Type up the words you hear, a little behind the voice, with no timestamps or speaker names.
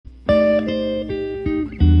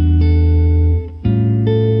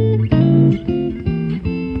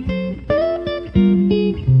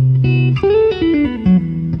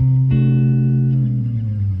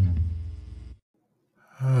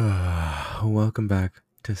welcome back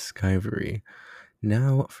to Skyvery.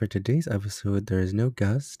 Now, for today's episode, there is no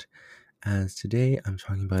guest, as today I'm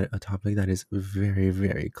talking about a topic that is very,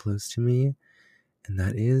 very close to me, and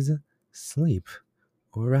that is sleep,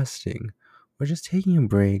 or resting, or just taking a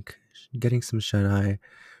break, getting some shut eye,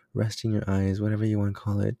 resting your eyes, whatever you want to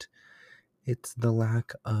call it. It's the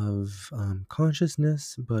lack of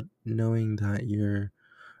consciousness, but knowing that you're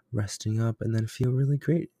resting up and then feel really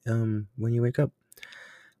great when you wake up.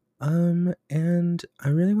 And I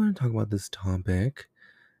really want to talk about this topic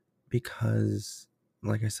because,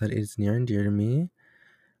 like I said, it's near and dear to me.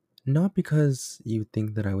 Not because you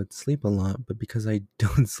think that I would sleep a lot, but because I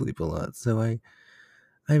don't sleep a lot. So I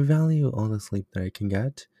value all the sleep that I can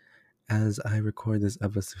get as I record this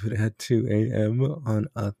episode at 2 a.m. on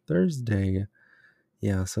a Thursday.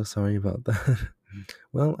 Yeah, so sorry about that.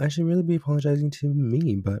 Well, I should really be apologizing to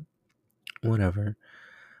me, but whatever.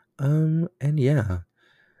 And yeah,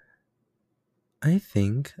 I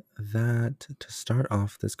think that to start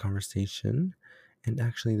off this conversation, and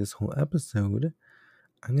actually this whole episode,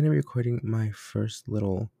 I'm going to be recording my first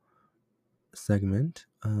little segment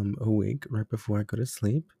awake right before I go to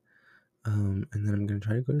sleep. And then I'm going to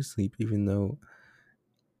try to go to sleep, even though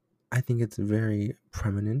I think it's very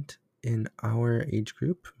prominent in our age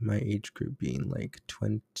group, my age group being like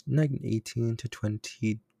 18 to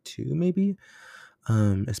 22, maybe.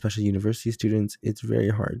 Especially university students, it's very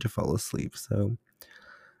hard to fall asleep. So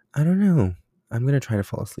I don't know. I'm going to try to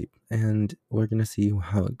fall asleep and we're going to see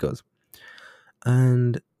how it goes.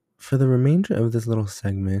 And for the remainder of this little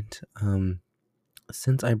segment,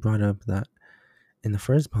 since I brought up that in the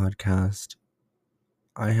first podcast,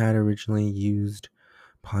 I had originally used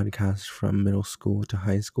podcasts from middle school to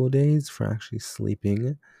high school days for actually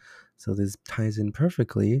sleeping. So this ties in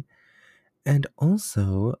perfectly. And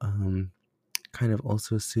also, kind of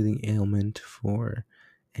also a soothing ailment for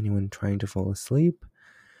anyone trying to fall asleep.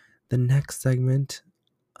 The next segment,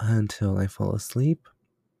 until I fall asleep,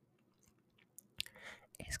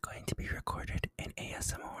 is going to be recorded in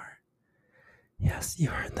ASMR. Yes, you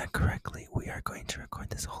heard that correctly. We are going to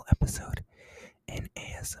record this whole episode in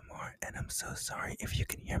ASMR, and I'm so sorry if you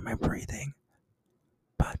can hear my breathing,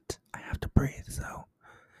 but I have to breathe, so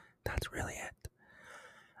that's really it.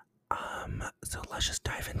 So let's just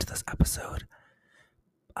dive into this episode.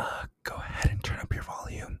 Go ahead and turn up your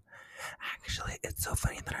volume. Actually, it's so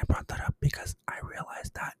funny that I brought that up because I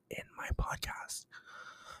realized that in my podcast,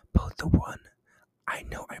 both the one, I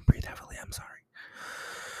know I breathe heavily, I'm sorry.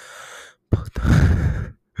 Both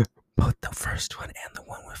the first one and the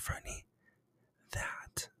one with Fernie,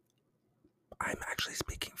 that I'm actually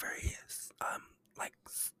speaking very,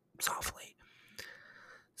 softly.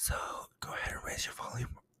 So go ahead and raise your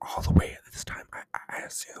volume all the way this time. I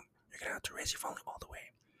assume you're gonna have to raise your volume all the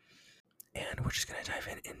way. And we're just gonna dive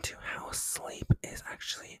into how sleep is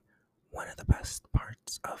actually one of the best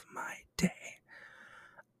parts of my day.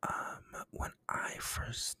 When I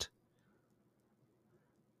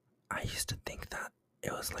used to think that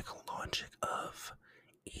it was like a logic of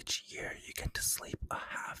each year you get to sleep a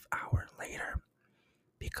half hour later.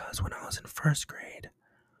 Because when I was in first grade,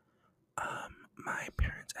 my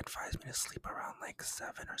parents advised me to sleep around like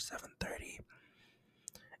 7 or 7:30.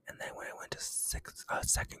 And then when I went to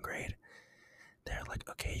second grade, they're like,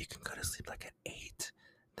 okay, you can go to sleep like at 8.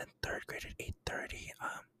 Then third grade at 8:30.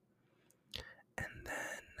 And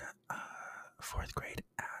then fourth grade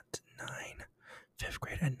at 9. Fifth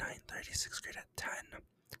grade at 9:30. Sixth grade at 10.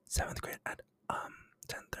 Seventh grade at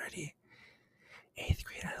 10:30. Eighth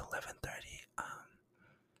grade at 11:30.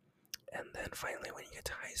 And then finally, when you get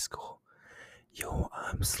to high school, you'll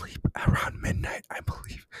sleep around midnight, I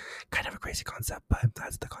believe. Kind of a crazy concept, but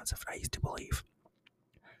that's the concept I used to believe.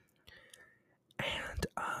 And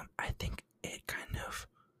I think it kind of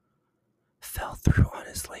fell through,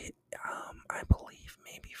 honestly. I believe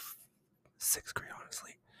maybe sixth grade,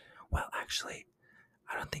 honestly. Well, actually,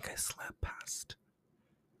 I don't think I slept past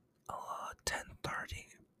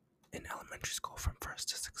 10:30 in elementary school from first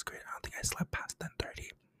to sixth grade. I don't think I slept past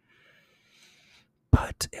 10:30.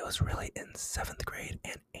 But it was really in 7th grade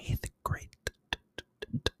and 8th grade.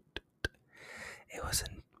 It was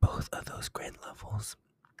in both of those grade levels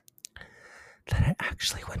that I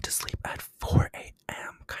actually went to sleep at 4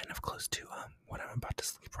 a.m., kind of close to when I'm about to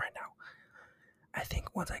sleep right now. I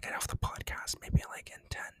think once I get off the podcast, maybe like in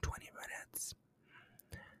 10-20 minutes,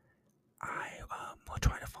 I will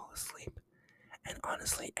try to fall asleep. And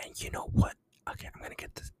honestly, and you know what? Okay, I'm gonna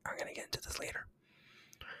get into this later.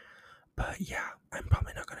 But yeah, I'm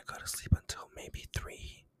probably not gonna go to sleep until maybe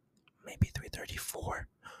 3:34,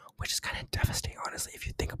 which is kind of devastating, honestly. If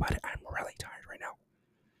you think about it, I'm really tired right now.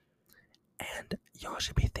 And y'all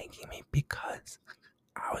should be thanking me because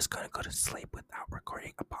I was gonna go to sleep without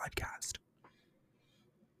recording a podcast.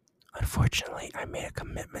 Unfortunately, I made a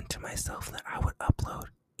commitment to myself that I would upload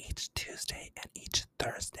each Tuesday and each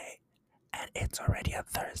Thursday, and it's already a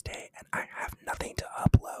Thursday and I have nothing to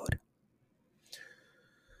upload.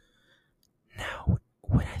 Now,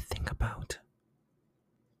 when I think about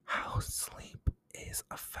how sleep is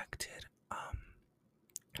affected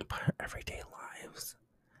by our everyday lives,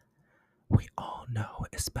 we all know,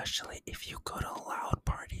 especially if you go to loud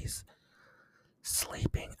parties,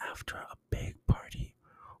 sleeping after a big party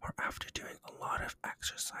or after doing a lot of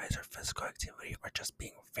exercise or physical activity or just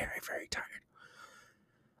being very, very tired.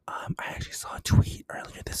 I actually saw a tweet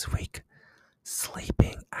earlier this week.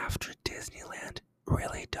 Sleeping after Disneyland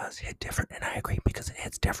really does hit different, and I agree because it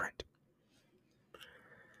hits different.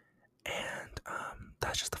 And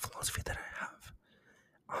that's just the philosophy that I have.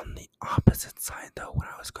 On the opposite side, though, when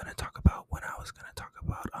I was going to talk about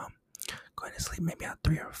going to sleep maybe at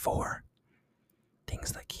 3 or 4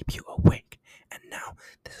 things that keep you awake. And now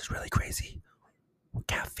this is really crazy.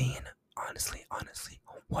 Caffeine, honestly,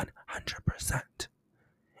 100%.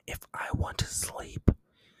 If I want to sleep,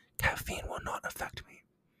 caffeine will not affect me.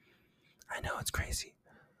 I know it's crazy.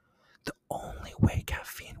 The only way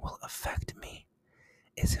caffeine will affect me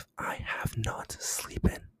is if I have not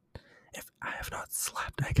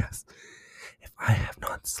slept, I guess. If I have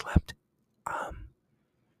not slept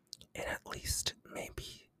in at least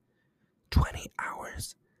maybe 20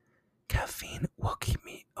 hours, caffeine will keep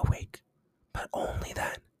me awake. But only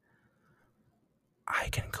then. I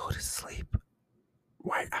can go to sleep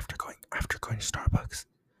right after going to Starbucks.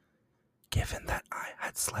 Given that I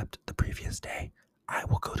had slept the previous day, I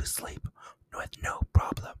will go to sleep with no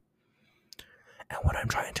problem. And what I'm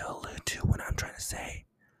trying to allude to when I'm trying to say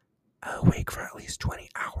awake for at least 20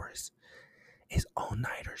 hours is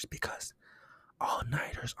all-nighters, because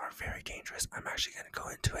all-nighters are very dangerous. I'm actually going to go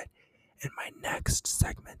into it in my next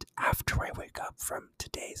segment after I wake up from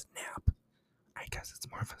today's nap. I guess it's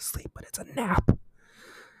more of a sleep, but it's a nap.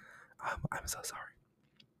 I'm so sorry.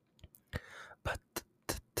 But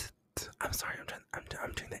I'm sorry.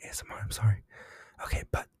 I'm doing the ASMR. I'm sorry. Okay,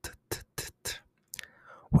 but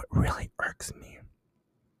what really irks me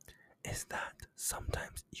is that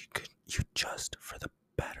sometimes you just, for the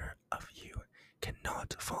better of you,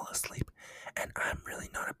 cannot fall asleep. And I'm really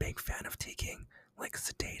not a big fan of taking like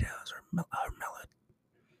sedative or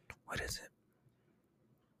what is it?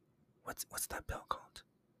 What's that pill called?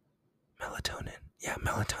 Melatonin. Yeah,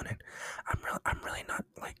 melatonin. I'm really not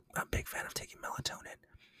like a big fan of taking melatonin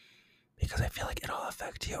because I feel like it'll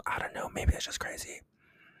affect you. I don't know, maybe it's just crazy.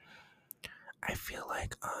 I feel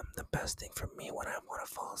like the best thing for me when I want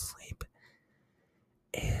to fall asleep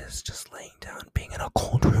is just laying down, being in a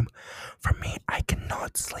cold room. For me, I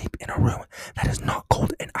cannot sleep in a room that is not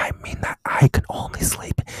cold, and I mean that I can only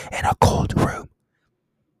sleep in a cold room.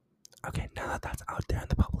 Okay, now that that's out there in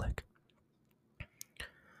the public.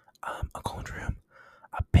 A cold room,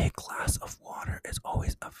 a big glass of water is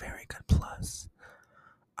always a very good plus.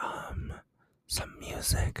 Some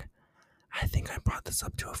music. I think I brought this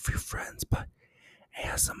up to a few friends, but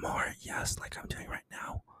ASMR, yes, like I'm doing right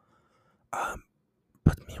now,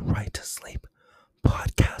 puts me right to sleep.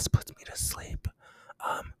 Podcast puts me to sleep.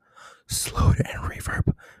 Slowed and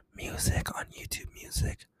reverb music on YouTube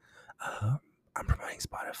Music. I'm promoting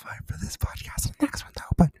Spotify for this podcast and the next one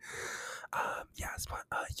though, but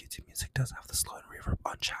YouTube Music does have the slow and reverb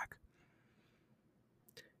on check.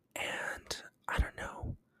 And I don't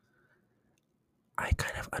know. I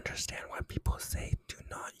kind of understand why people say do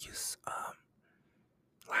not use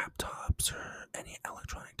laptops or any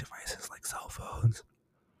electronic devices like cell phones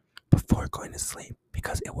before going to sleep,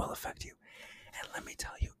 because it will affect you. And let me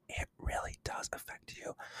tell you, it really does affect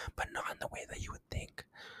you, but not in the way that you would think.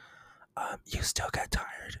 You still get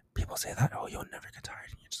tired. People say that, oh, you'll never get tired,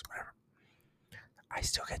 and you just whatever. I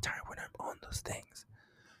still get tired when I'm on those things,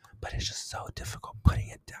 but it's just so difficult putting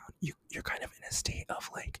it down. You're kind of in a state of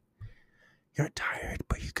like, you're tired,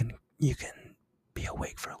 but you can be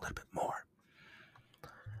awake for a little bit more.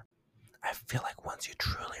 I feel like once you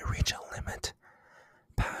truly reach a limit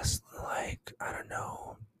past, like, I don't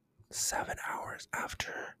know, 7 hours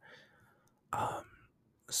after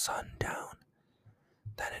sundown,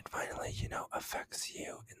 then it finally, affects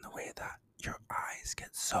you in the way that your eyes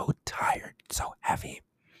get so tired, so heavy.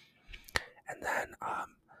 And then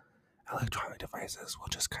electronic devices will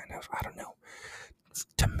just kind of, I don't know.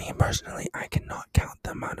 To me personally, I cannot count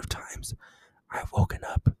the amount of times I've woken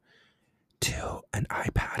up to an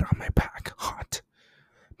iPad on my back hot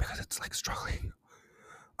because it's like struggling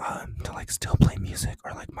to like still play music,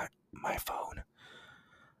 or like my phone,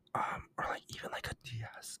 or like even like a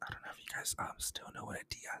if you guys still know what a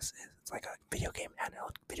DS is. It's like a video game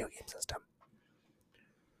handheld video game system.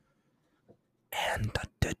 And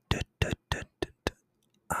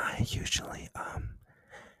I usually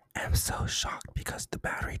am so shocked because the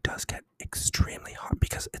battery does get extremely hot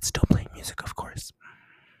because it's still playing music, of course.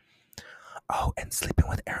 Oh, and sleeping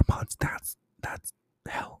with AirPods, that's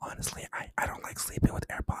hell, honestly. I don't like sleeping with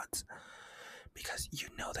AirPods because you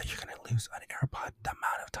know that you're gonna lose an AirPod. The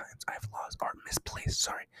amount of times I've lost or misplaced,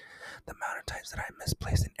 the amount of times that I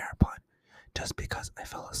misplaced an AirPod just because I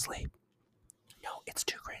fell asleep. No, it's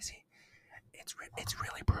too crazy. It's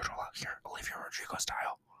really brutal out here, Olivia Rodrigo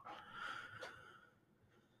style.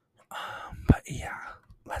 But yeah,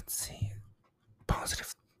 let's see.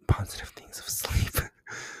 Positive things of sleep.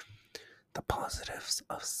 The positives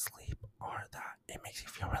of sleep are that it makes you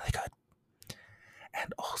feel really good.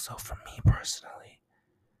 And also for me personally,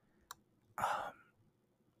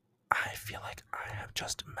 I feel like I have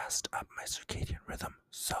just messed up my circadian rhythm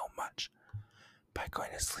so much by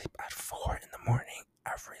going to sleep at 4 in the morning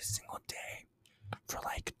every single day for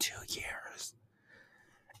like 2 years.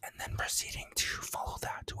 And then proceeding to follow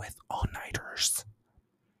that with all-nighters.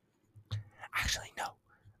 Actually, no.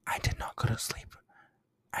 I did not go to sleep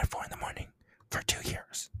at 4 in the morning for 2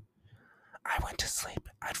 years. I went to sleep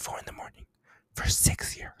at 4 in the morning for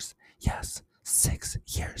 6 years. Yes, 6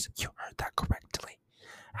 years. You heard that correctly.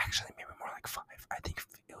 Actually, maybe more like 5. I think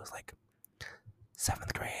it was like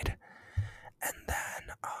 7th grade. And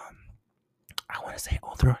then, I want to say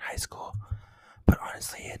all throughout high school. But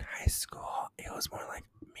honestly, in high school, it was more like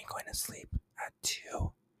me going to sleep at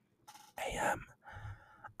 2 a.m.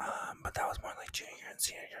 But that was more like junior year and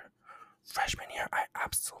senior year. Freshman year, I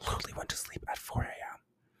absolutely went to sleep at 4 a.m.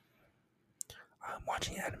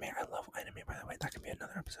 Watching anime, I love anime, by the way. That could be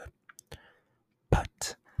another episode.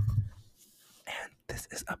 But, and this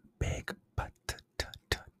is a big but,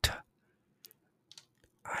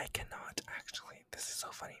 I cannot actually, this is so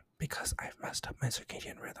funny, because I've messed up my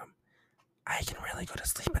circadian rhythm. I can really go to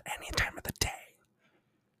sleep at any time of the day.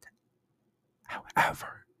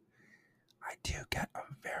 However, I do get a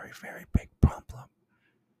very, very big problem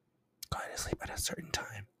going to sleep at a certain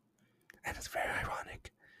time. And it's very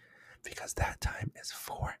ironic because that time is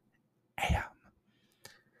 4 a.m.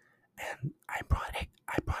 And I brought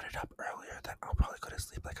it up earlier that I'll probably go to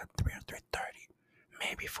sleep like at 3 or 3:30,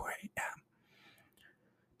 maybe 4 a.m.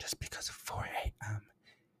 Just because 4 a.m.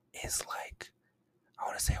 is like, I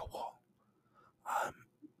want to say a wall.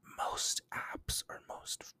 Most apps or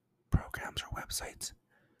most programs or websites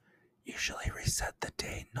usually reset the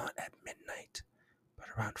day not at midnight, but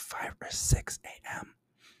around 5 or 6 a.m.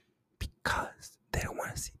 because they don't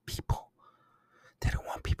want to see people. They don't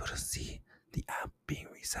want people to see the app being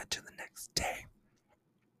reset to the next day.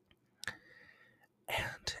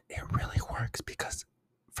 And it really works because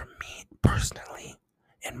for me personally,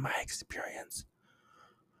 in my experience,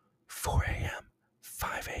 4 a.m.,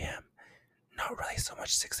 5 a.m., not really so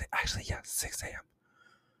much 6 a.m. Actually, yeah, 6 a.m.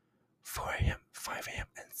 4 a.m., 5 a.m.,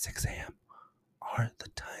 and 6 a.m. are the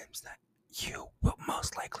times that you will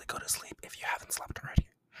most likely go to sleep if you haven't slept already.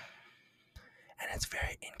 And it's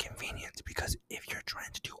very inconvenient because if you're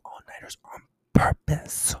trying to do all-nighters on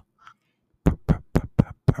purpose,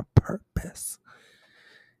 purpose.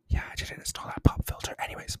 Yeah, I didn't install that pop filter.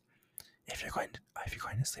 Anyways, if you're going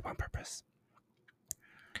to sleep on purpose,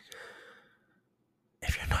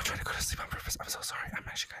 if you're not trying to go to sleep on purpose, I'm so sorry. I'm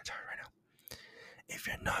actually kind of tired right now. If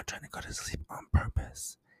you're not trying to go to sleep on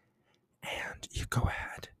purpose, and you go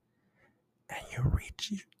ahead and you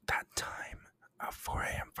reach that time of 4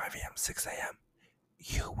 a.m., 5 a.m., 6 a.m.,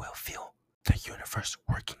 you will feel the universe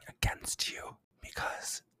working against you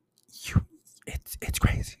because it's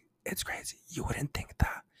crazy. It's crazy. You wouldn't think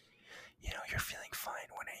that, you're feeling fine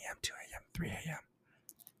 1 a.m., 2 a.m., 3 a.m.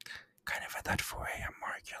 Kind of at that 4 a.m.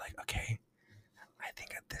 mark, you're like, okay, I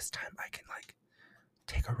think at this time I can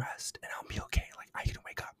take a rest and I'll be okay. I can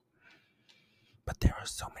wake up. But there are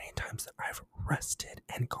so many times that I've rested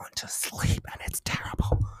and gone to sleep and it's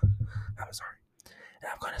terrible. I'm sorry.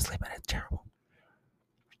 And I've gone to sleep and it's terrible.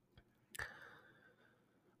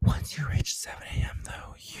 Once you reach 7 a.m.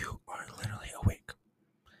 though, you are literally awake.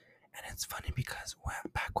 And it's funny because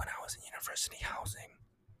back when I was in university housing,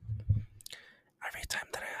 every time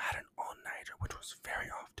that I had an all-nighter, which was very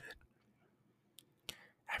often,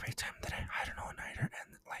 every time that I had an all-nighter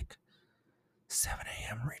and 7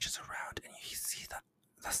 a.m. reaches around and you see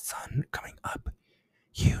the sun coming up,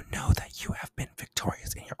 you know that you have been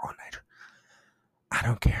victorious in your all-nighter. I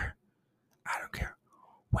don't care.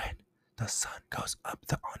 When the sun goes up,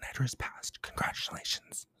 the all-nighter is passed.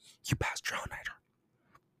 Congratulations. You passed your all-nighter.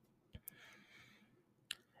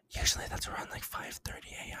 Usually that's around like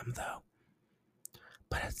 5:30 a.m. though.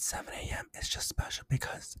 But at 7 a.m. it's just special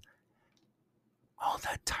because all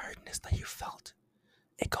that tiredness that you felt,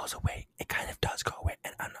 it goes away. It kind of does go away.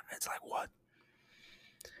 And it's like, what?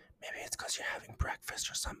 Maybe it's because you're having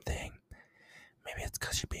breakfast or something. Maybe it's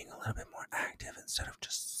because you're being a little bit more active instead of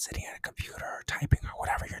just sitting at a computer or typing or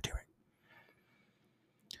whatever you're doing.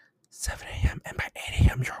 7 a.m. and by 8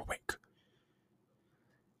 a.m. you're awake.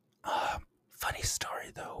 Funny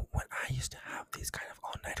story though, when I used to have these kind of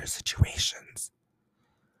all-nighter situations,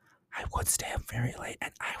 I would stay up very late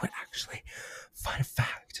and I would actually, fun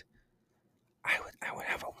fact, I would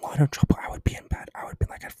have a lot of trouble. I would be in bed. I would be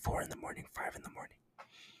like at 4 in the morning, 5 in the morning.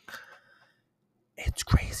 It's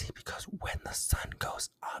crazy because when the sun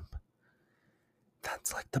goes up,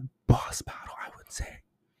 that's like the boss battle, I would say.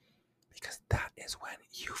 Because that is when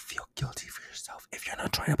you feel guilty for yourself. If you're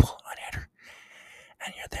not trying to pull an all-nighter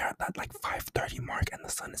and you're there at that like 5:30 mark and the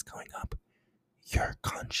sun is going up, your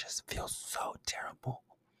conscience feels so terrible.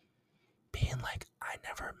 Being like, I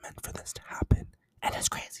never meant for this to happen. And it's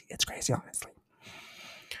crazy, honestly.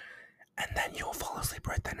 And then you'll fall asleep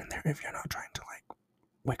right then and there if you're not trying to like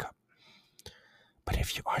wake up. But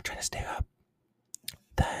if you are trying to stay up,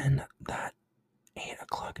 then that 8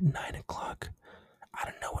 o'clock, 9 o'clock, I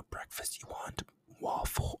don't know what breakfast you want,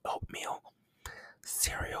 waffle, oatmeal,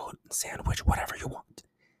 cereal, sandwich, whatever you want.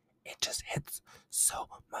 It just hits so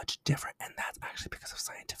much different, and that's actually because of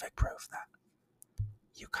scientific proof that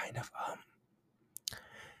you kind of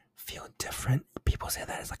feel different. People say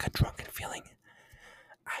that it's like a drunken feeling.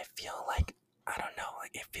 I feel like, I don't know,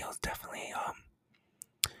 like it feels definitely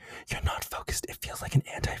you're not focused. It feels like an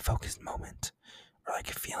anti-focused moment, or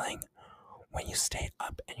like a feeling when you stay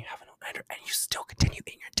up and you have an all-nighter and you still continue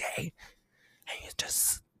in your day and you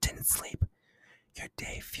just didn't sleep. Your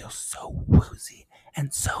day feels so woozy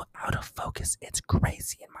and so out of focus. It's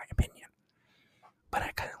crazy in my opinion. But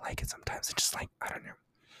I kind of like it sometimes. It's just like, I don't know.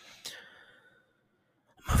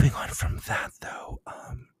 Moving on from that though,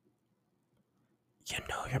 you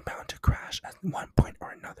know you're bound to crash at one point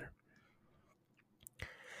or another.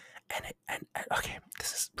 And okay,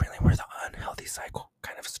 this is really where the unhealthy cycle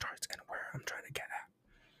kind of starts and where I'm trying to get at.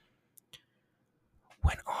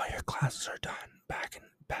 When all your classes are done back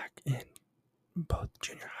in both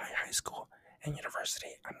junior high, high school, and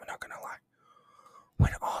university, I'm not gonna lie.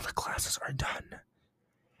 When all the classes are done,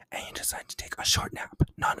 and you decide to take a short nap,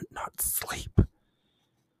 not sleep,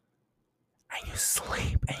 and you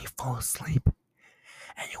sleep and you fall asleep,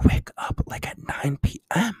 and you wake up like at 9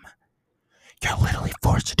 p.m., you're literally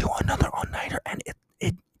forced to do another all-nighter, and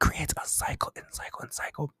it creates a cycle and cycle and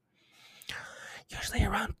cycle. Usually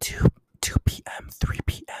around 2 p.m., 3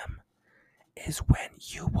 p.m. is when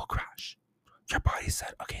you will crash. Your body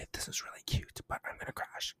said, okay, this is really cute, but I'm gonna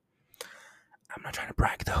crash. I'm not trying to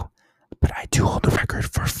brag though, but I do hold the record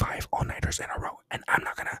for 5 all-nighters in a row, and I'm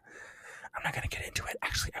not gonna get into it.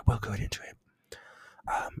 Actually, I will go into it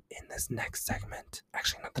in this next segment.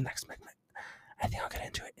 Actually, not the next segment. I think I'll get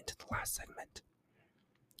into it into the last segment.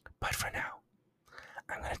 But for now,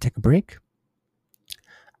 I'm gonna take a break.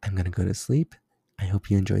 I'm gonna go to sleep. I hope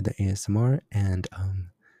you enjoyed the ASMR, and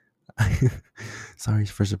sorry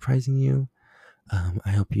for surprising you.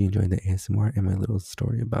 I hope you enjoyed the ASMR and my little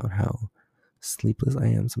story about how sleepless I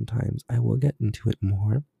am sometimes. I will get into it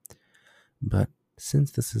more, but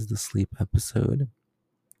since this is the sleep episode,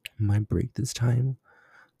 my break this time,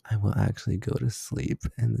 I will actually go to sleep,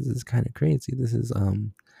 and this is kind of crazy. This is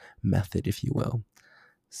method, if you will.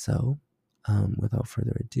 So, without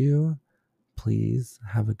further ado, please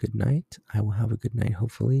have a good night. I will have a good night,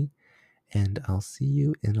 hopefully, and I'll see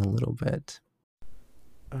you in a little bit.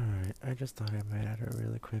 Alright, I just thought I might add a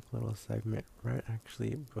really quick little segment right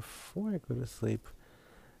actually before I go to sleep.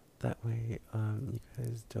 That way, you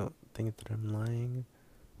guys don't think that I'm lying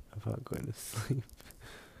about going to sleep.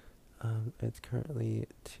 It's currently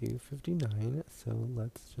 2:59, so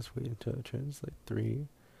let's just wait until it turns like 3.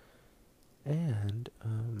 And,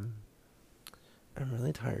 I'm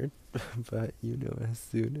really tired, but as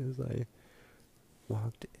soon as I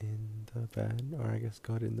walked in the bed, or I guess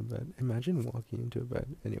got in the bed, imagine walking into a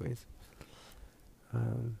bed, anyways.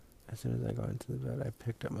 As soon as I got into the bed, I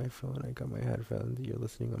picked up my phone, I got my headphones, you're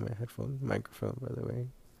listening on my headphone, microphone, by the way.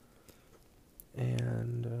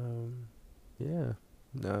 And, yeah,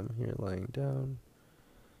 now I'm here lying down.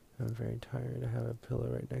 I'm very tired. I have a pillow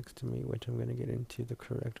right next to me, which I'm going to get into the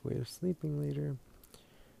correct way of sleeping later.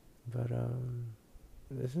 But,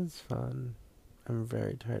 this is fun. I'm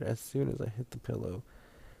very tired. As soon as I hit the pillow,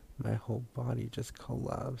 my whole body just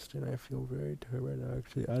collapsed, and I feel very tired right now.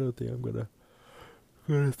 Actually, I don't think I'm gonna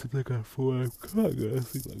sleep like at 4. I'm not gonna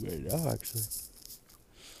sleep like right now, actually.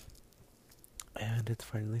 And it's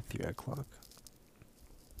finally 3 o'clock.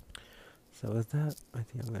 So with that, I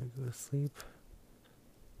think I'm gonna go to sleep.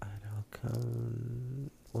 And I'll come.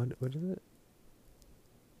 What is it?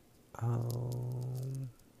 I'll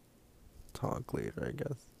talk later, I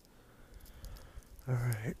guess.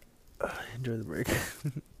 Alright. Enjoy the break.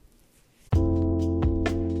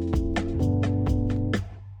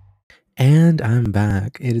 And I'm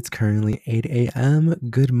back. It is currently 8 a.m.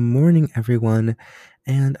 Good morning, everyone.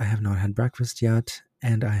 And I have not had breakfast yet,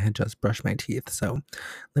 and I had just brushed my teeth. So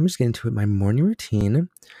let me just get into it, my morning routine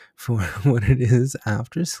for what it is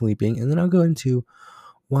after sleeping, and then I'll go into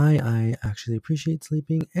why I actually appreciate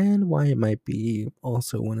sleeping and why it might be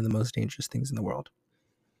also one of the most dangerous things in the world.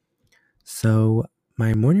 So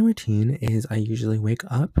my morning routine is I usually wake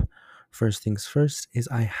up. First things first is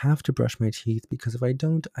I have to brush my teeth because if I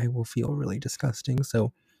don't, I will feel really disgusting.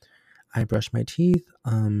 So I brush my teeth.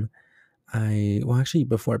 Actually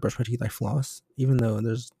before I brush my teeth, I floss. Even though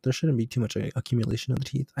there shouldn't be too much accumulation of the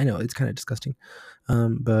teeth. I know it's kind of disgusting.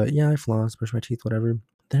 But yeah, I floss, brush my teeth, whatever.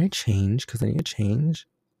 Then I change because I need to change,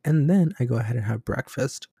 and then I go ahead and have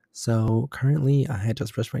breakfast. So currently, I had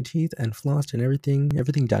just brushed my teeth and flossed and everything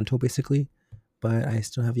dental basically, but I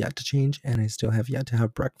still have yet to change and I still have yet to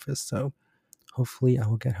have breakfast. So hopefully, I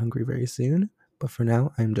will get hungry very soon. But for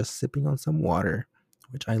now, I'm just sipping on some water,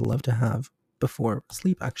 which I love to have before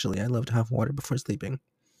sleep. Actually, I love to have water before sleeping.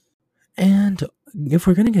 And if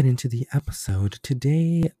we're gonna get into the episode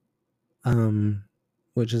today,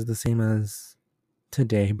 which is the same as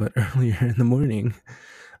today, but earlier in the morning.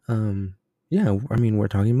 Yeah, I mean, we're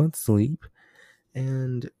talking about sleep.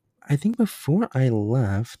 And I think before I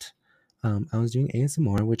left, I was doing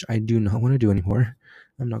ASMR, which I do not want to do anymore.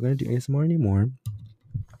 I'm not going to do ASMR anymore.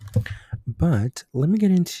 But let me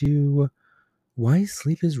get into why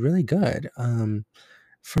sleep is really good.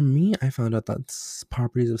 For me, I found out that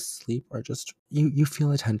properties of sleep are just you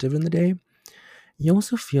feel attentive in the day. You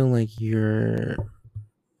also feel like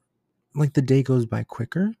the day goes by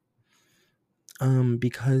quicker.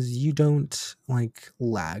 Because you don't like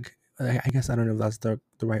lag. I guess I don't know if that's the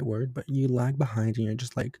right word, but you lag behind and you're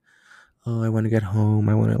just like, oh, I want to get home.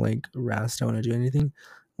 I want to like rest. I want to do anything.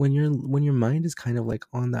 When your mind is kind of like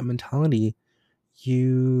on that mentality,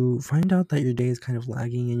 you find out that your day is kind of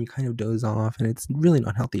lagging and you kind of doze off, and it's really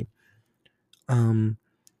not healthy. Um,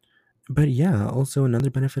 but yeah, also another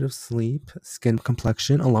benefit of sleep, skin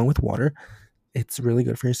complexion, along with water. It's really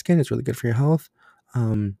good for your skin. It's really good for your health.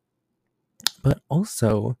 Um, but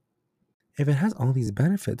also if it has all these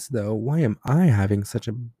benefits, though, why am I having such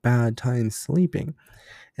a bad time sleeping?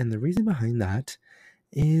 And the reason behind that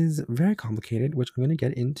is very complicated, which I'm going to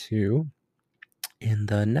get into in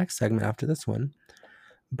the next segment after this one.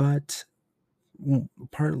 But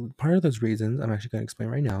part of those reasons I'm actually going to explain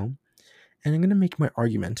right now, and I'm going to make my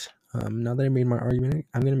argument. Now that I made my argument,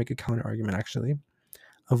 I'm going to make a counter argument actually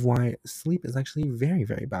of why sleep is actually very,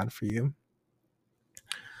 very bad for you.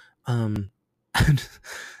 Um, and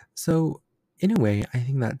so in a way, I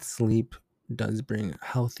think that sleep does bring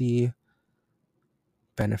healthy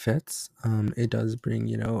benefits. It does bring,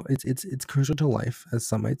 it's crucial to life, as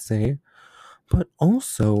some might say, but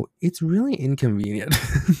also it's really inconvenient.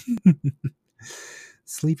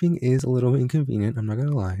 Sleeping is a little inconvenient, I'm not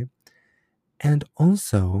gonna lie. And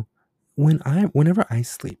also, whenever I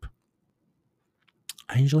sleep,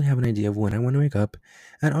 I usually have an idea of when I want to wake up.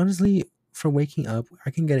 And honestly, for waking up,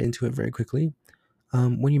 I can get into it very quickly.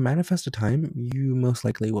 When you manifest a time, you most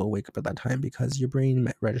likely will wake up at that time because your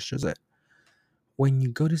brain registers it. When you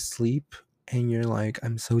go to sleep and you're like,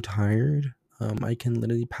 I'm so tired, I can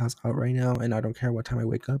literally pass out right now and I don't care what time I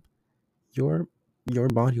wake up, your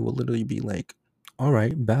body will literally be like, all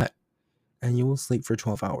right, bet. And you will sleep for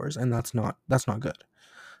 12 hours, and that's not good.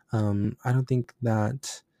 I don't think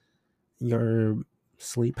that your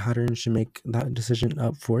sleep pattern should make that decision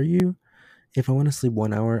up for you. If I want to sleep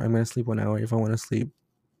 1 hour, I'm going to sleep 1 hour. If I want to sleep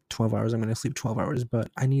 12 hours, I'm going to sleep 12 hours. But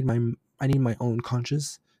I need my own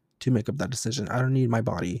conscious to make up that decision. I don't need my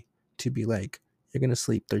body to be like, you're going to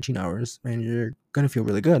sleep 13 hours and you're going to feel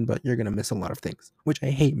really good, but you're going to miss a lot of things, which I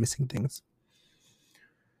hate missing things.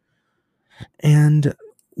 And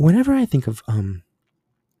whenever I think of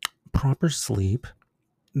proper sleep,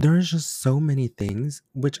 there's just so many things,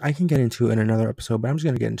 which I can get into in another episode, but I'm just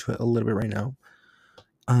going to get into it a little bit right now.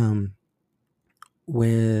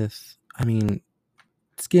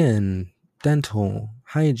 Skin, dental,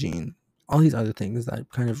 hygiene, all these other things that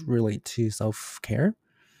kind of relate to self-care.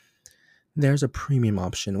 There's a premium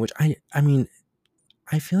option, which I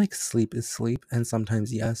feel like sleep is sleep, and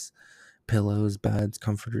sometimes yes, pillows, beds,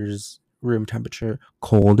 comforters, room temperature,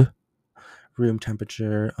 cold room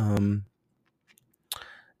temperature,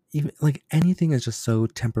 even like anything is just so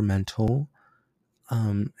temperamental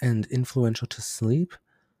and influential to sleep.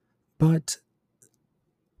 But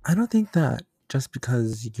I don't think that just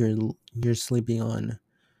because you're sleeping on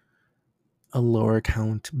a lower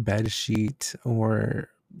count bed sheet or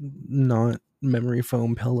not memory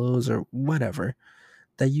foam pillows or whatever,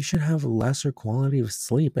 that you should have lesser quality of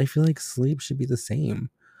sleep. I feel like sleep should be the same.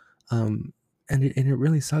 Um, and it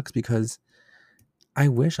really sucks because I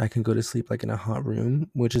wish I could go to sleep like in a hot room,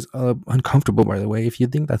 which is uncomfortable, by the way. If you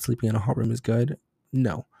think that sleeping in a hot room is good,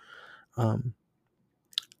 no. Um,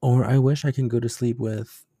 or I wish I can go to sleep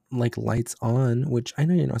with like lights on, which I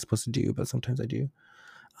know you're not supposed to do, but sometimes I do.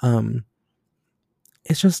 Um,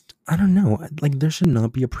 it's just, I don't know. Like, there should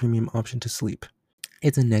not be a premium option to sleep.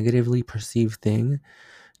 It's a negatively perceived thing.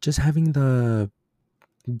 Just having the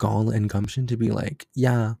gall and gumption to be like,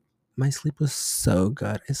 yeah, my sleep was so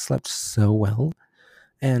good. I slept so well.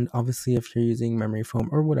 And obviously, if you're using memory foam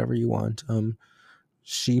or whatever you want,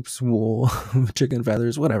 sheep's wool, chicken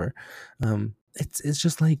feathers, whatever, it's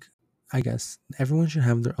just like, I guess everyone should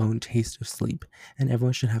have their own taste of sleep, and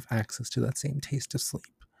everyone should have access to that same taste of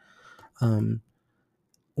sleep. Um,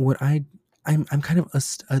 what I'm kind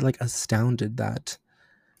of like astounded that,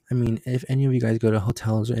 I mean, if any of you guys go to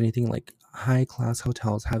hotels or anything, like high class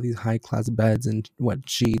hotels have these high class beds and what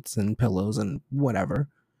sheets and pillows and whatever,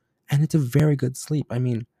 and it's a very good sleep. I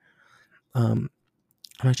mean, um,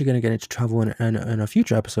 I'm actually going to get into travel in a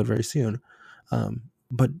future episode very soon.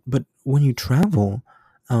 But when you travel,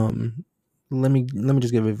 um, let me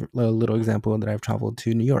just give a little example that I've traveled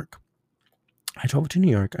to New York. I traveled to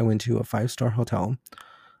New York. I went to a 5-star hotel.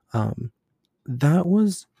 Um, that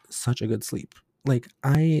was such a good sleep. Like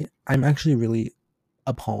I'm actually really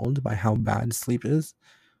appalled by how bad sleep is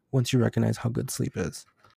once you recognize how good sleep is.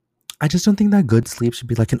 I just don't think that good sleep should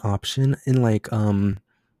be like an option in like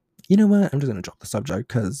you know what? I'm just gonna drop the subject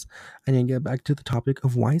because I need to get back to the topic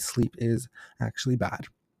of why sleep is actually bad.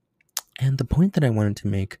 And the point that I wanted to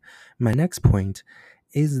make, my next point,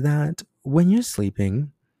 is that when you're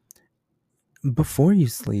sleeping, before you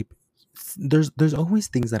sleep, there's always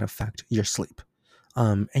things that affect your sleep.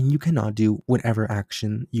 And you cannot do whatever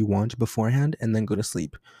action you want beforehand and then go to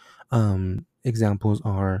sleep. Examples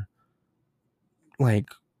are like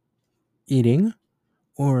eating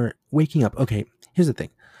or waking up. Okay, here's the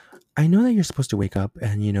thing. I know that you're supposed to wake up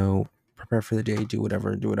and, prepare for the day, do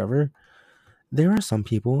whatever, do whatever. There are some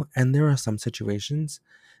people and there are some situations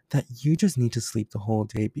that you just need to sleep the whole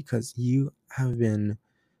day because you have been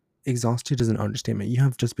exhausted is an understatement. You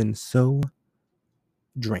have just been so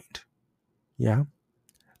drained. Yeah.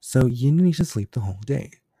 So you need to sleep the whole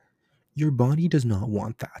day. Your body does not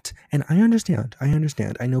want that. And I understand. I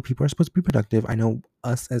understand. I know people are supposed to be productive. I know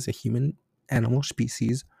us as a human animal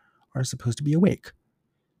species are supposed to be awake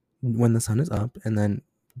when the sun is up and then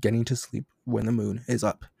getting to sleep when the moon is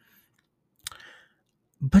up.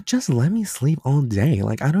 But just let me sleep all day.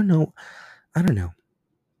 Like, I don't know. I don't know.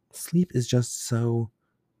 Sleep is just so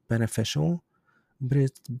beneficial, but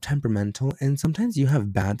it's temperamental. And sometimes you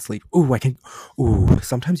have bad sleep.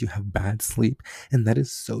 Sometimes you have bad sleep. And that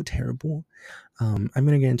is so terrible. I'm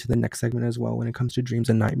going to get into the next segment as well when it comes to dreams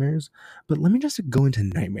and nightmares. But let me just go into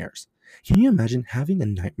nightmares. Can you imagine having a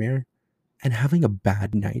nightmare and having a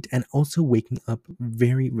bad night and also waking up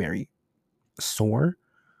very, very sore?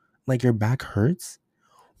 Like your back hurts?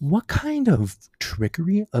 What kind of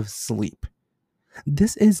trickery of sleep?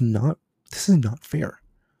 This is not fair.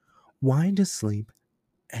 Why does sleep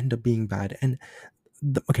end up being bad? And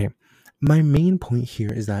okay, my main point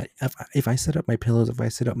here is that if I set up my pillows, if I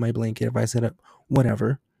set up my blanket, if I set up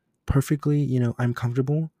whatever perfectly, I'm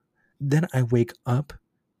comfortable, then I wake up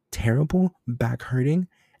terrible, back hurting,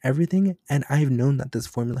 everything, and I've known that this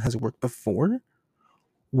formula has worked before.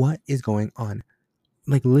 What is going on?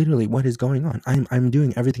 Like, literally, what is going on? I'm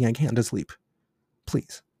doing everything I can to sleep.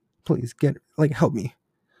 Please, please help me.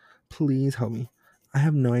 Please help me. I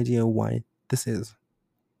have no idea why this is.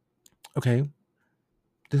 Okay?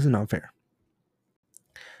 This is not fair.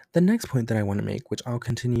 The next point that I want to make, which I'll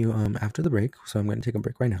continue after the break, so I'm going to take a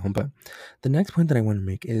break right now, but the next point that I want to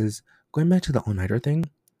make is going back to the all-nighter thing.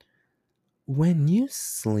 When you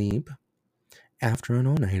sleep after an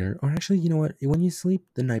all-nighter, or actually, you know what? When you sleep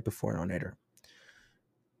the night before an all-nighter,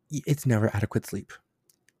 it's never adequate sleep.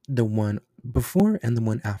 The one before and the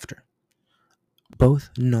one after. Both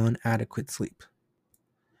non-adequate sleep.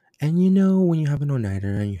 And when you have an all-nighter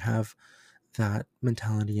and you have that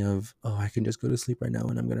mentality of, oh, I can just go to sleep right now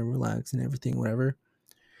and I'm going to relax and everything, whatever.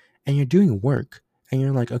 And you're doing work and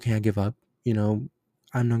you're like, okay, I give up. I'm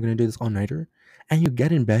not going to do this all-nighter. And you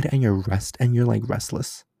get in bed and you're like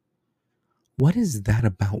restless. What is that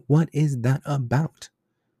about? What is that about?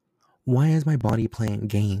 Why is my body playing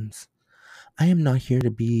games? I am not here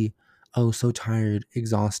to be, oh, so tired,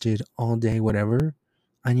 exhausted all day, whatever.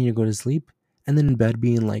 I need to go to sleep. And then in bed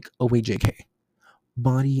being like, oh, wait, JK.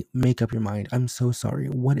 Body, make up your mind. I'm so sorry.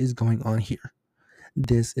 What is going on here?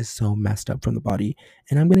 This is so messed up from the body.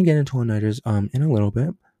 And I'm going to get into all-nighters in a little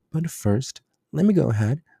bit. But first, let me go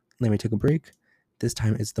ahead. Let me take a break. This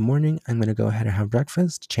time it's the morning. I'm going to go ahead and have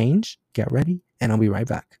breakfast, change, get ready, and I'll be right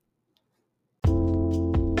back.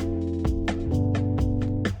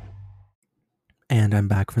 And I'm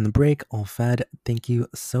back from the break, all fed. Thank you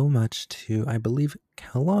so much to, I believe,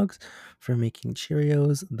 Kellogg's for making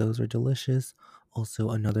Cheerios. Those are delicious. Also,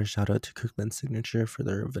 another shout out to Kirkland Signature for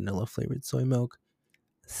their vanilla flavored soy milk.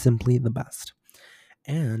 Simply the best.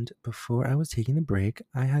 And before I was taking the break,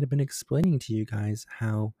 I had been explaining to you guys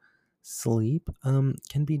how sleep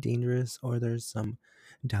can be dangerous, or there's some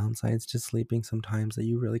downsides to sleeping sometimes that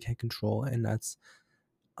you really can't control. And that's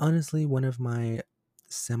honestly one of my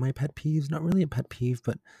semi pet peeves. Not really a pet peeve,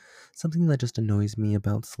 but something that just annoys me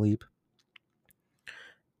about sleep.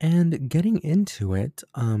 And getting into it,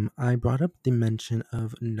 I brought up the mention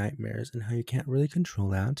of nightmares and how you can't really control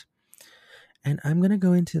that. And I'm going to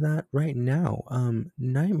go into that right now.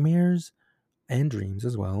 Nightmares and dreams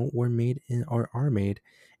as well were made in, or are made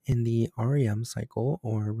in the REM cycle,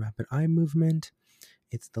 or rapid eye movement.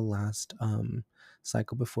 It's the last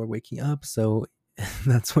cycle before waking up. So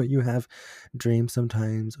that's what you have dreams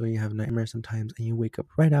sometimes, or you have nightmares sometimes, and you wake up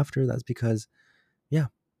right after. That's because, yeah,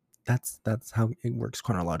 that's how it works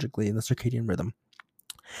chronologically in the circadian rhythm.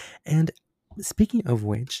 And speaking of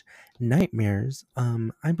which, nightmares,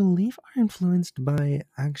 I believe, are influenced by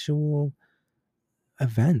actual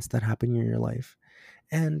events that happen in your life.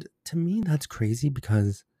 And to me, that's crazy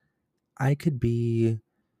because I could be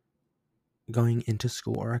going into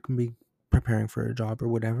school, or I can be preparing for a job or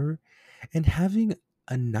whatever, and having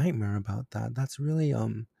a nightmare about that. That's really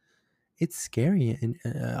it's scary. And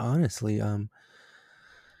honestly,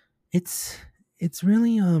 it's it's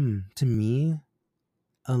really to me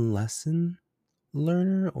a lesson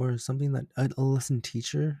learner, or something that a lesson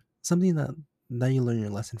teacher, something that you learn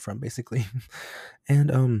your lesson from, basically.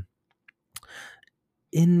 And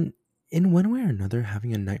in one way or another,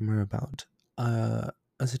 having a nightmare about a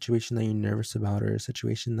situation that you're nervous about, or a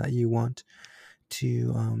situation that you want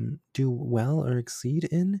to do well or exceed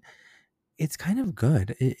in, it's kind of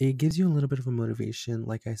good. It gives you a little bit of a motivation.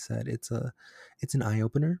 Like I said, it's an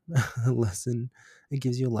eye-opener. A lesson. It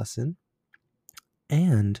gives you a lesson.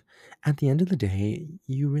 And at the end of the day,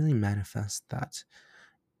 you really manifest that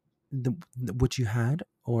what you had,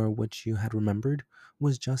 or what you had remembered,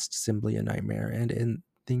 was just simply a nightmare. And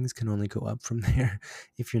things can only go up from there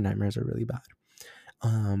if your nightmares are really bad.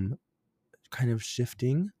 um Kind of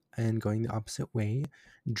shifting and going the opposite way,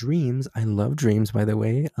 dreams. I love dreams, by the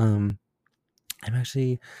way. I'm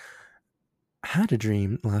actually had a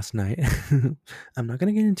dream last night. I'm not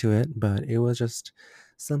going to get into it, but it was just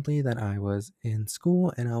simply that I was in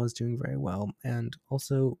school and I was doing very well, and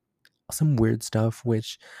also some weird stuff,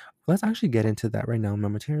 which, let's actually get into that right now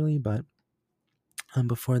momentarily. But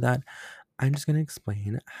before that, I'm just going to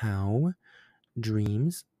explain how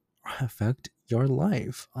dreams affect your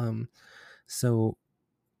life. So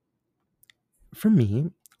for me,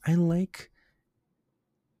 I like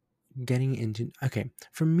getting into, okay,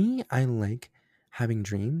 for me, I like having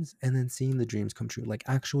dreams and then seeing the dreams come true, like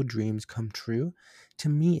actual dreams come true. To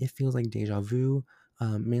me, it feels like deja vu,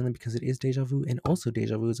 mainly because it is deja vu, and also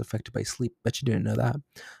deja vu is affected by sleep. Bet you didn't know that.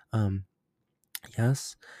 um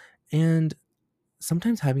yes. And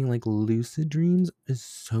sometimes having like lucid dreams is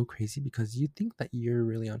so crazy because you think that you're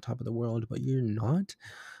really on top of the world, but you're not.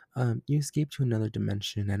 You escape to another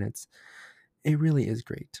dimension, and it really is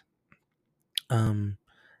great. um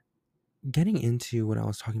Getting into what I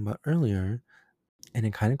was talking about earlier, and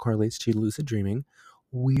it kind of correlates to lucid dreaming,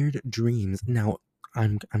 weird dreams. Now,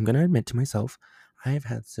 I'm gonna admit to myself, I have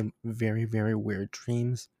had some very, very weird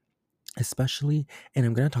dreams, especially, and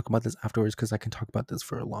I'm gonna talk about this afterwards because I can talk about this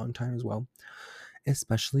for a long time as well,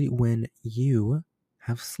 especially when you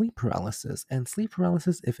have sleep paralysis. And sleep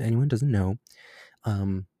paralysis, if anyone doesn't know,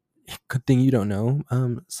 um, good thing you don't know.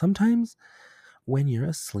 Sometimes when you're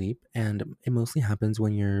asleep, and it mostly happens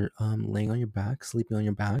when you're laying on your back, sleeping on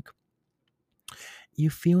your back, you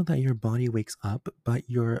feel that your body wakes up, but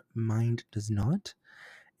your mind does not,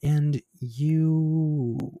 and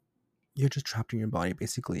you're just trapped in your body,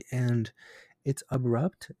 basically. And it's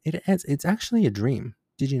abrupt. It's actually a dream.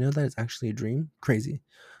 Did you know that it's actually a dream? Crazy.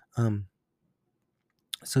 Um,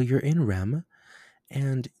 so you're in REM,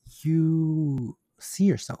 and you see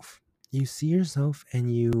yourself. You see yourself,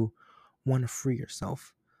 and you want to free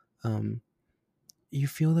yourself. Um, you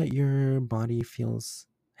feel that your body feels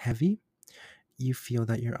heavy. You feel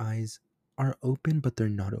that your eyes are open, but they're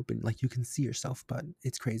not open. Like you can see yourself, but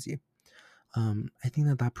it's crazy. I think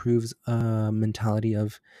that that proves a mentality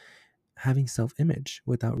of having self image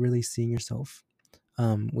without really seeing yourself.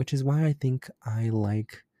 Which is why I think I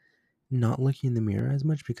like not looking in the mirror as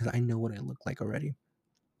much because I know what I look like already.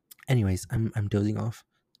 Anyways, I'm dozing off.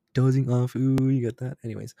 Dozing off. Ooh, you get that?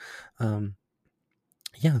 Anyways, um,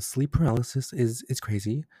 yeah, sleep paralysis is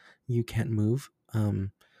crazy. You can't move.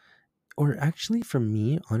 Or actually for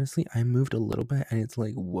me, honestly, I moved a little bit and it's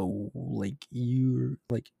like, whoa, like your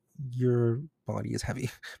body is heavy,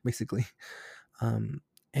 basically. Um,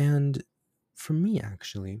 and for me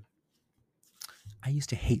actually, I used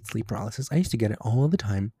to hate sleep paralysis. I used to get it all the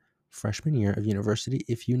time freshman year of university.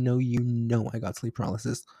 If you know, you know I got sleep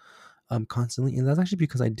paralysis constantly. And that's actually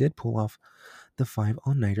because I did pull off the 5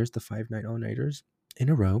 all-nighters, the 5 night all-nighters in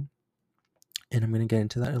a row. And I'm gonna get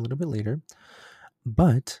into that a little bit later.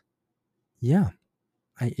 But yeah,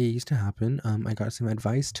 it used to happen. I got some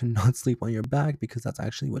advice to not sleep on your back because that's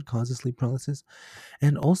actually what causes sleep paralysis.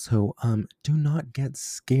 And also, do not get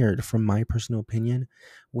scared. From my personal opinion,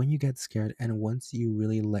 when you get scared and once you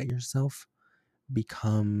really let yourself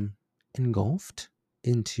become engulfed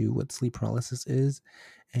into what sleep paralysis is,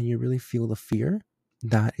 and you really feel the fear,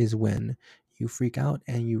 that is when you freak out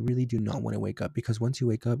and you really do not want to wake up because once you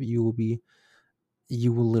wake up, you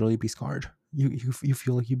will literally be scarred. You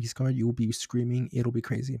feel like you'll be scarred. You will be screaming. It'll be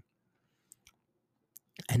crazy.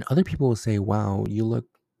 And other people will say, wow, you look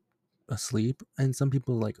asleep. And some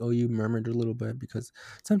people are like, oh, you murmured a little bit because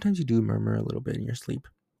sometimes you do murmur a little bit in your sleep.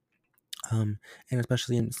 And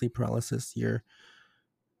especially in sleep paralysis,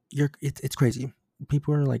 it's crazy.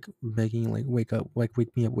 People are like begging, like, wake up, like,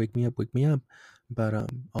 wake me up, wake me up, wake me up. But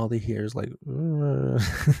all they hear is like,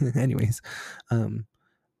 anyways. Um,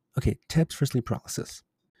 okay, tips for sleep paralysis.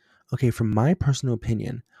 Okay, from my personal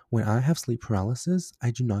opinion, when I have sleep paralysis,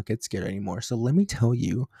 I do not get scared anymore. So let me tell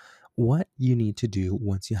you what you need to do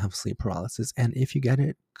once you have sleep paralysis. And if you get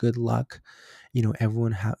it, good luck. You know,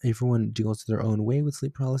 everyone deals their own way with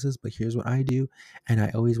sleep paralysis, but here's what I do, and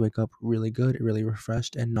I always wake up really good, really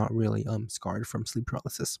refreshed, and not really scarred from sleep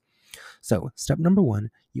paralysis. So, step number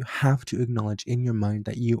one, you have to acknowledge in your mind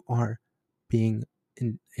that you are being,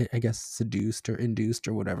 I guess, seduced or induced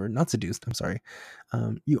or whatever. Not seduced, I'm sorry.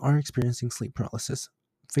 You are experiencing sleep paralysis.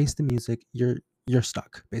 Face the music. You're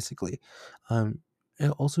stuck, basically. Um,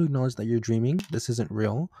 and also acknowledge that you're dreaming. This isn't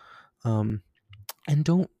real. Um, and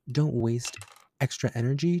don't waste extra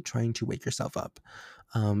energy trying to wake yourself up.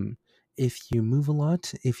 um, if you move a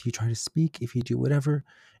lot, if you try to speak, if you do whatever,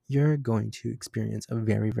 you're going to experience a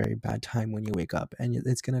very very bad time when you wake up, and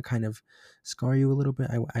it's going to kind of scar you a little bit.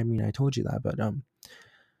 I mean, I told you that, but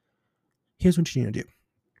here's what you need to do.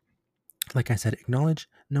 Like I said, acknowledge.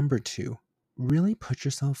 Number two, really put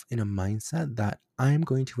yourself in a mindset that I'm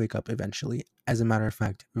going to wake up eventually. As a matter of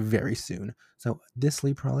fact, very soon. So this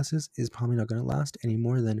sleep paralysis is probably not going to last any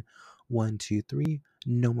more than 1, 2, 3,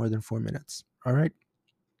 no more than 4 minutes. All right.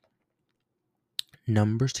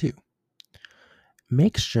 Number two,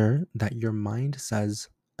 make sure that your mind says,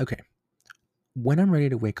 okay, when I'm ready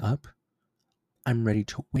to wake up, I'm ready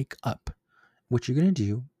to wake up. What you're going to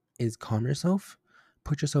do is calm yourself,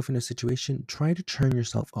 put yourself in a situation, try to turn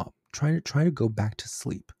yourself up. Try to go back to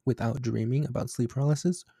sleep without dreaming about sleep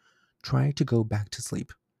paralysis. Try to go back to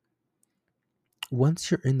sleep. Once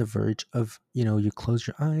you're in the verge of, you close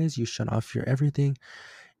your eyes, you shut off your everything,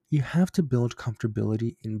 you have to build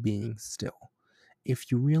comfortability in being still.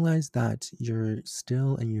 If you realize that you're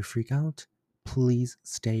still and you freak out, please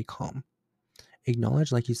stay calm.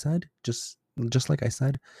 Acknowledge, like you said, just like I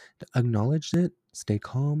said, acknowledge it, stay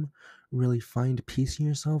calm, really find peace in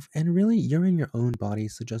yourself, and really you're in your own body.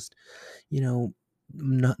 So just, you know,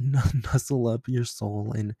 nuzzle up your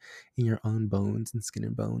soul in your own bones and skin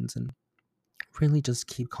and bones, and really just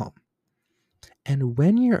keep calm. And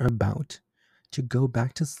when you're about to go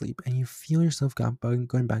back to sleep and you feel yourself going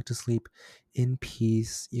back to sleep in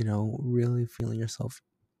peace, really feeling yourself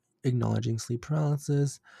acknowledging sleep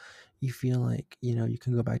paralysis, you feel like, you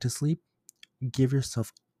can go back to sleep, give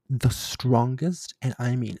yourself the strongest, and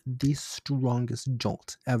I mean the strongest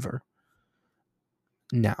jolt ever.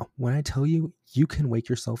 Now, when I tell you you can wake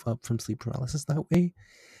yourself up from sleep paralysis that way,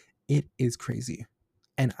 it is crazy.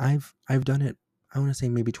 And I've done it, I want to say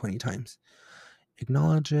maybe 20 times.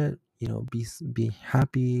 Acknowledge it, be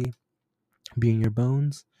happy, be in your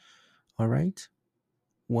bones. All right.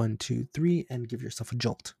 1, 2, 3, and give yourself a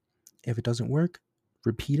jolt. If it doesn't work,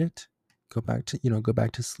 repeat it. Go back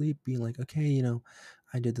to sleep, being like, okay,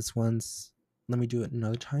 I did this once. Let me do it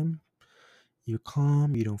another time. You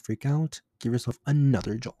calm, you don't freak out, give yourself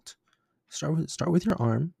another jolt. Start with your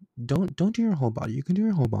arm. Don't do your whole body. You can do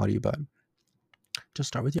your whole body, but just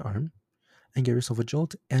start with your arm and give yourself a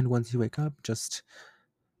jolt. And once you wake up, just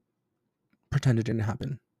pretend it didn't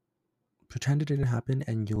happen. Pretend it didn't happen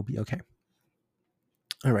and you'll be okay.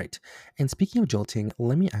 All right. And speaking of jolting,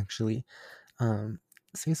 let me actually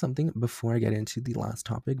say something before I get into the last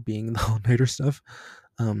topic, being the all-nighter stuff.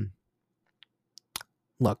 Um,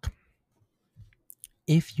 Look,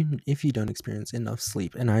 if you don't experience enough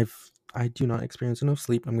sleep, and I do not experience enough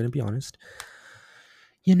sleep, I'm going to be honest.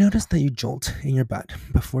 You notice that you jolt in your bed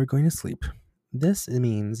before going to sleep. This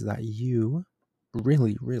means that you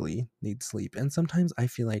really, really need sleep. And sometimes I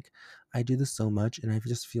feel like I do this so much and I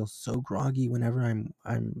just feel so groggy whenever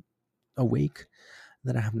I'm awake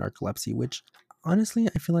that I have narcolepsy, which honestly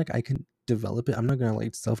I feel like I can develop it. I'm not gonna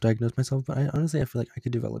like self-diagnose myself, but I feel like I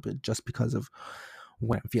could develop it just because of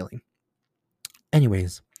what I'm feeling.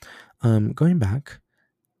 Anyways, going back,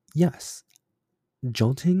 yes,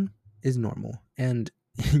 jolting is normal, and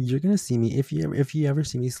you're gonna see me if you ever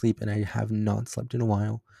see me sleep and I have not slept in a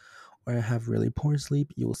while, or I have really poor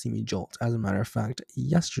sleep, you will see me jolt. As a matter of fact,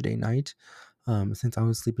 yesterday night, since I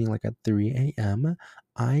was sleeping like at 3 a.m.,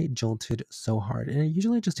 I jolted so hard, and it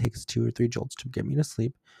usually just takes 2 or 3 jolts to get me to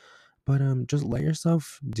sleep. But just let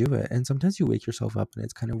yourself do it, and sometimes you wake yourself up, and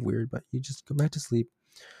it's kind of weird, but you just go back to sleep.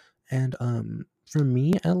 And for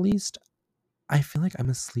me, at least, I feel like I'm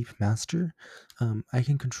a sleep master. I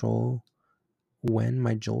can control when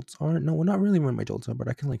my jolts are. No, well, not really when my jolts are, but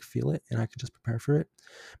I can like feel it and I can just prepare for it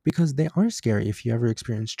because they are scary. If you ever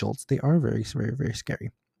experience jolts, they are very, very, very scary.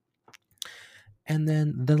 And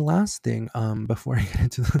then the last thing, before I get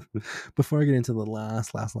into before I get into the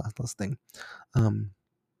last thing, um,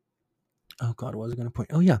 oh God, what was I going to point?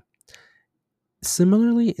 Oh yeah,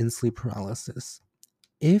 similarly in sleep paralysis,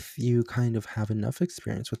 if you kind of have enough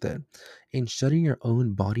experience with it in shutting your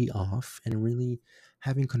own body off and really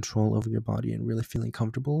having control over your body and really feeling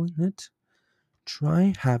comfortable in it,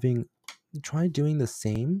 try having try doing the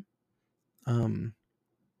same. um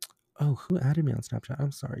oh, who added me on Snapchat?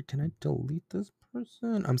 I'm sorry, can I delete this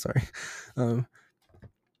person? I'm sorry. um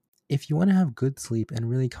if you want to have good sleep and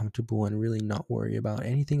really comfortable and really not worry about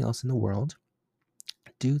anything else in the world,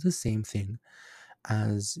 do the same thing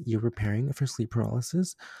as you're preparing for sleep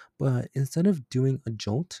paralysis, but instead of doing a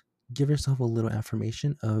jolt, give yourself a little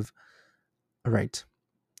affirmation of, all right,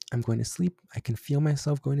 I'm going to sleep, I can feel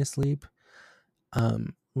myself going to sleep.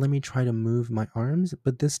 Let me try to move my arms,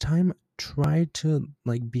 but this time try to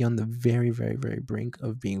like be on the very, very, very brink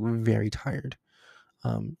of being very tired.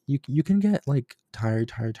 You can get like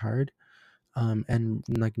tired, and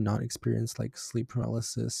like not experience like sleep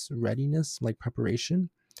paralysis readiness, like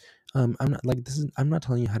preparation. I'm not like this is I'm not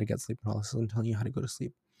telling you how to get sleep paralysis. I'm telling you how to go to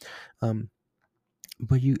sleep. Um,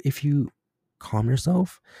 but if you calm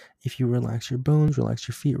yourself, if you relax your bones, relax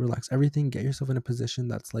your feet, relax everything, get yourself in a position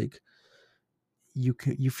that's like you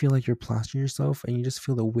feel like you're plastering yourself and you just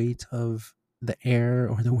feel the weight of the air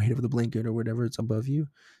or the weight of the blanket or whatever it's above you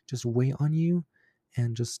just weigh on you,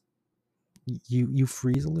 and just you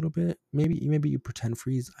freeze a little bit. Maybe you pretend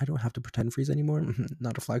freeze. I don't have to pretend freeze anymore.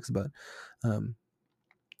 Not a flex, but um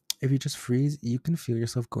if you just freeze, you can feel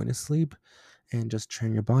yourself going to sleep and just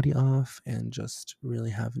turn your body off and just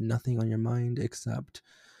really have nothing on your mind except,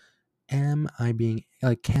 am I being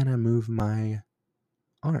like, can I move my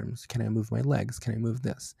arms? Can I move my legs? Can I move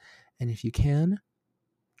this? And if you can,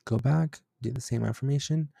 go back, do the same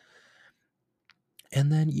affirmation.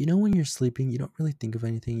 And then when you're sleeping, you don't really think of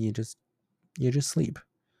anything. You just sleep.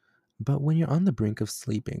 But when you're on the brink of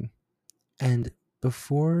sleeping, and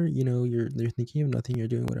before you're thinking of nothing, you're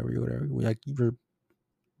doing whatever, like you're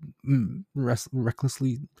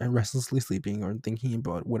restlessly sleeping or thinking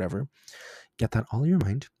about whatever, get that all in your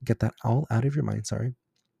mind, get that all out of your mind, sorry.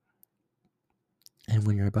 And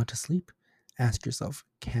when you're about to sleep, ask yourself,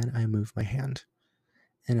 can I move my hand?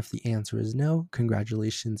 And if the answer is no,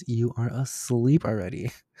 congratulations, you are asleep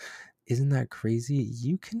already. Isn't that crazy?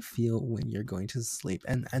 You can feel when you're going to sleep.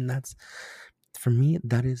 And that's, for me,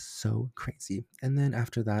 that is so crazy. And then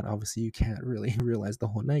after that, obviously, you can't really realize the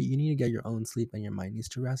whole night. You need to get your own sleep and your mind needs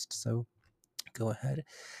to rest. So go ahead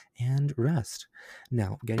and rest.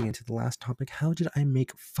 Now, getting into the last topic, how did I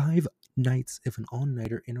make 5 nights of an all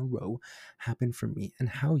nighter in a row happen for me, and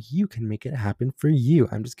how you can make it happen for you?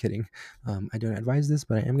 I'm just kidding. I don't advise this,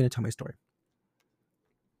 but I am going to tell my story.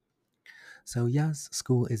 So, yes,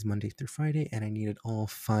 school is Monday through Friday, and I needed all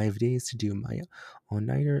 5 days to do my all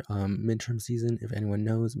nighter. Midterm season, if anyone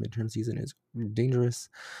knows, midterm season is dangerous.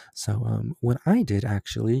 So, what I did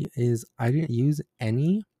actually is I didn't use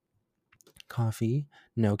any coffee,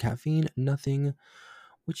 no caffeine, nothing.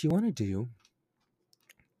 What you want to do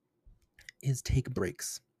is take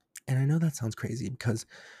breaks. And I know that sounds crazy because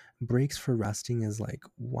breaks for resting is like,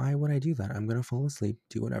 why would I do that? I'm going to fall asleep,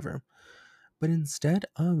 do whatever. But instead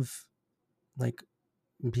of like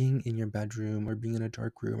being in your bedroom or being in a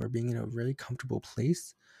dark room or being in a very comfortable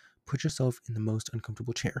place, put yourself in the most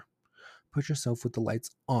uncomfortable chair. Put yourself with the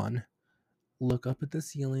lights on. Look up at the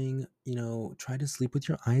ceiling, try to sleep with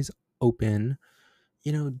your eyes open.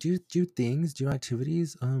 Do things, do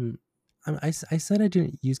activities. I said I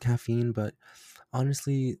didn't use caffeine, but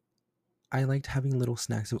honestly, I liked having little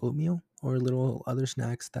snacks of oatmeal or little other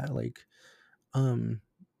snacks that um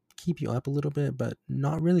keep you up a little bit, but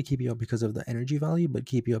not really keep you up because of the energy value, but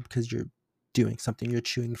keep you up because you're doing something. You're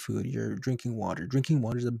chewing food, you're drinking water. Drinking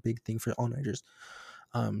water is a big thing for all nighters.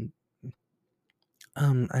 Um,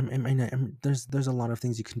 there's a lot of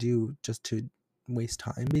things you can do just to waste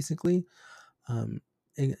time, basically. Um,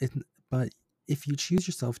 it, but if you choose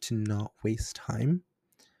yourself to not waste time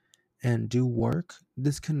and do work,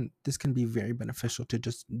 this can be very beneficial to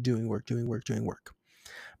just doing work, doing work, doing work.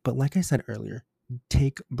 But like I said earlier,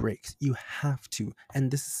 take breaks. You have to. And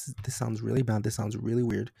this sounds really bad. This sounds really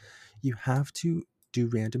weird. You have to do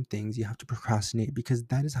random things. You have to procrastinate because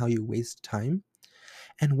that is how you waste time.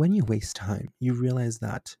 And when you waste time, you realize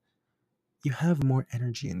that you have more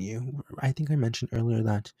energy in you. I think I mentioned earlier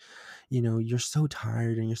that, you're so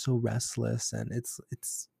tired and you're so restless and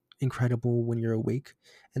it's incredible when you're awake.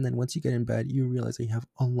 And then once you get in bed, you realize that you have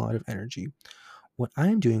a lot of energy. What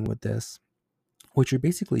I'm doing with this, what you're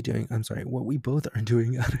basically doing, I'm sorry, what we both are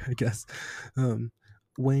doing, I guess, um,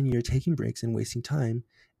 when you're taking breaks and wasting time,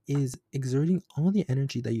 is exerting all the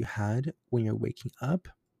energy that you had when you're waking up.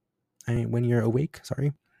 I mean, when you're awake,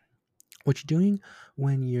 sorry. What you're doing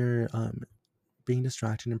when you're being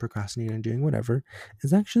distracted and procrastinating and doing whatever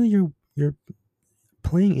is actually you're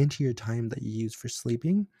playing into your time that you use for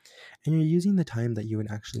sleeping, and you're using the time that you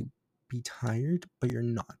would actually be tired, but you're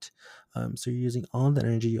not. So you're using all that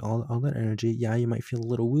energy, all that energy. Yeah, you might feel a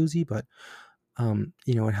little woozy, but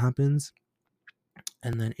it happens,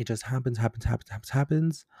 and then it just happens.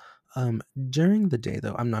 During the day,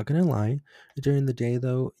 though, I'm not gonna lie. During the day,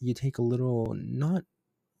 though, you take a little, not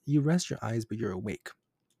you rest your eyes, but you're awake.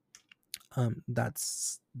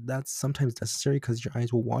 That's sometimes necessary because your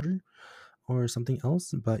eyes will water or something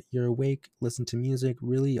else, but you're awake. Listen to music.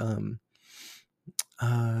 Really, I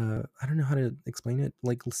don't know how to explain it.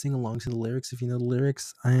 Like sing along to the lyrics if you know the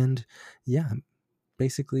lyrics, and yeah,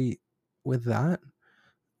 basically with that,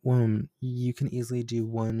 you can easily do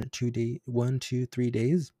 1, 2, 3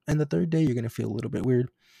 days, and the third day you're gonna feel a little bit weird.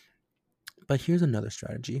 But here's another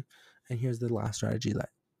strategy, and here's the last strategy that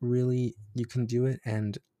really you can do it,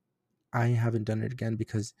 and I haven't done it again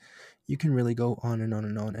because you can really go on and on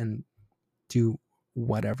and on and do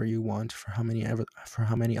whatever you want for how many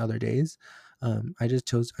other days. I just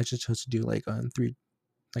chose to do like three,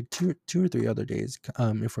 like two or three other days,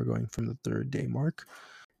 if we're going from the third day mark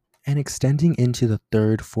and extending into the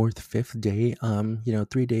third, fourth, fifth day.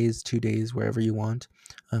 3 days, 2 days, wherever you want.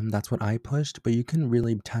 That's what I pushed, but you can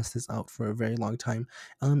really test this out for a very long time.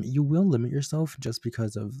 You will limit yourself just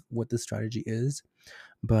because of what the strategy is,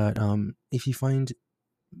 but if you find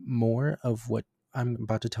more of what I'm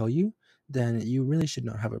about to tell you, then you really should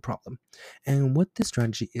not have a problem. And what this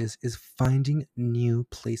strategy is finding new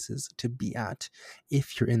places to be at.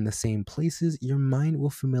 If you're in the same places, your mind will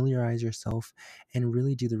familiarize yourself and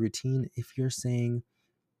really do the routine. If you're saying,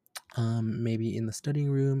 maybe in the studying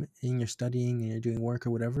room and you're studying and you're doing work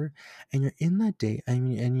or whatever, and you're in that day, I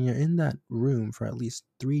mean, and you're in that room for at least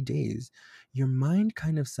 3 days, your mind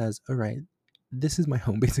kind of says, all right, this is my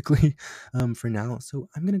home basically, for now, so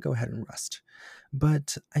I'm going to go ahead and rest.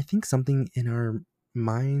 But I think something in our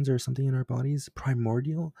minds or something in our bodies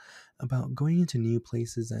primordial about going into new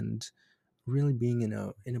places and really being in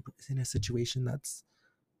a situation that's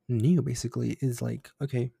new, basically, is like,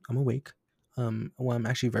 okay, I'm awake. Well, I'm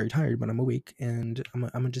actually very tired, but I'm awake, and I'm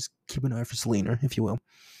gonna just keep an eye for Selena, if you will.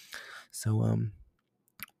 So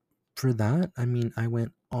for that, I mean, I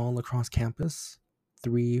went all across campus,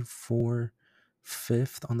 three, four,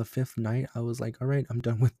 fifth. On the fifth night, I was like, all right, I'm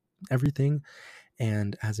done with everything.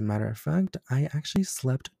 And as a matter of fact, I actually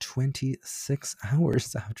slept 26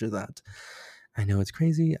 hours after that. I know it's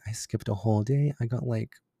crazy. I skipped a whole day. I got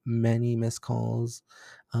like many missed calls,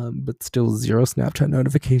 but still zero Snapchat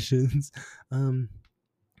notifications. Um,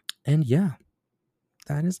 and yeah,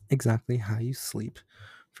 that is exactly how you sleep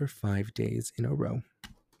for 5 days in a row.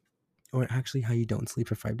 Or actually, how you don't sleep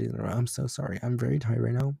for 5 days in a row. I'm so sorry. I'm very tired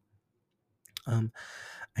right now. Um,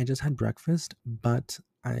 I just had breakfast, but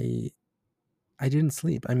I didn't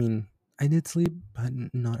sleep. I mean, I did sleep, but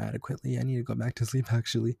not adequately. I need to go back to sleep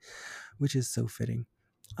actually, which is so fitting.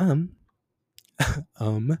 Um,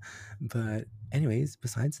 um, but anyways,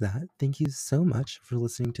 besides that, thank you so much for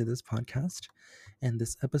listening to this podcast and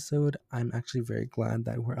this episode. I'm actually very glad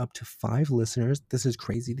that we're up to 5 listeners. This is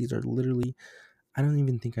crazy. These are literally, I don't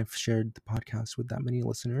even think I've shared the podcast with that many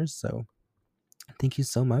listeners. So thank you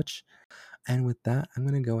so much. And with that, I'm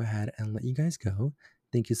going to go ahead and let you guys go.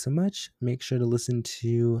 Thank you so much. Make sure to listen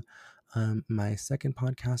to my second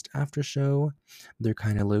podcast, After Show. They're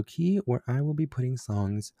kind of low key, where I will be putting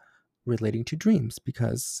songs relating to dreams,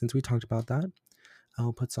 because since we talked about that,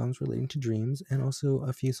 I'll put songs relating to dreams and also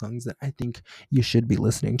a few songs that I think you should be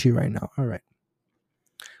listening to right now. All right.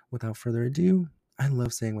 Without further ado, I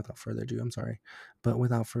love saying without further ado, I'm sorry. But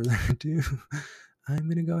without further ado, I'm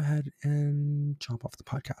going to go ahead and chop off the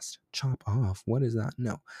podcast. Chop off? What is that?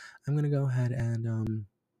 No. I'm going to go ahead and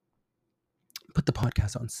put the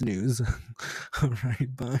podcast on snooze. All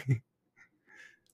right. Bye.